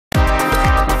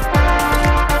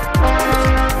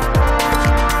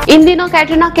इन दिनों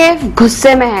कैटरीना कैफ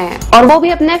गुस्से में है और वो भी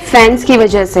अपने फैंस की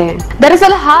वजह से।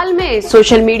 दरअसल हाल में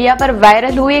सोशल मीडिया पर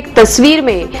वायरल हुई एक तस्वीर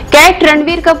में कैट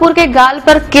रणवीर कपूर के गाल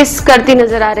पर किस करती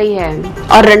नजर आ रही है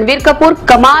और रणवीर कपूर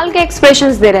कमाल के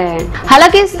एक्सप्रेशंस दे रहे हैं।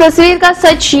 हालांकि इस तस्वीर का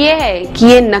सच ये है कि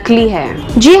ये नकली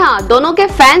है। जी हाँ, दोनों के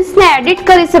फैंस ने एडिट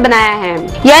कर इसे बनाया है,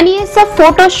 यानी ये सब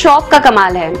फोटोशॉप का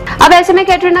कमाल है। अब ऐसे में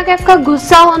कैटरीना कैफ का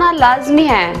गुस्सा होना लाजमी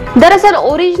है। दरअसल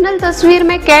ओरिजिनल तस्वीर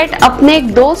में कैट अपने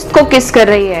एक दोस्त को किस कर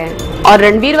रही है और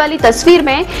रणवीर वाली तस्वीर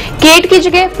में केट की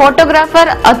जगह फोटोग्राफर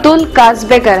अतुल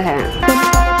काजबेकर है।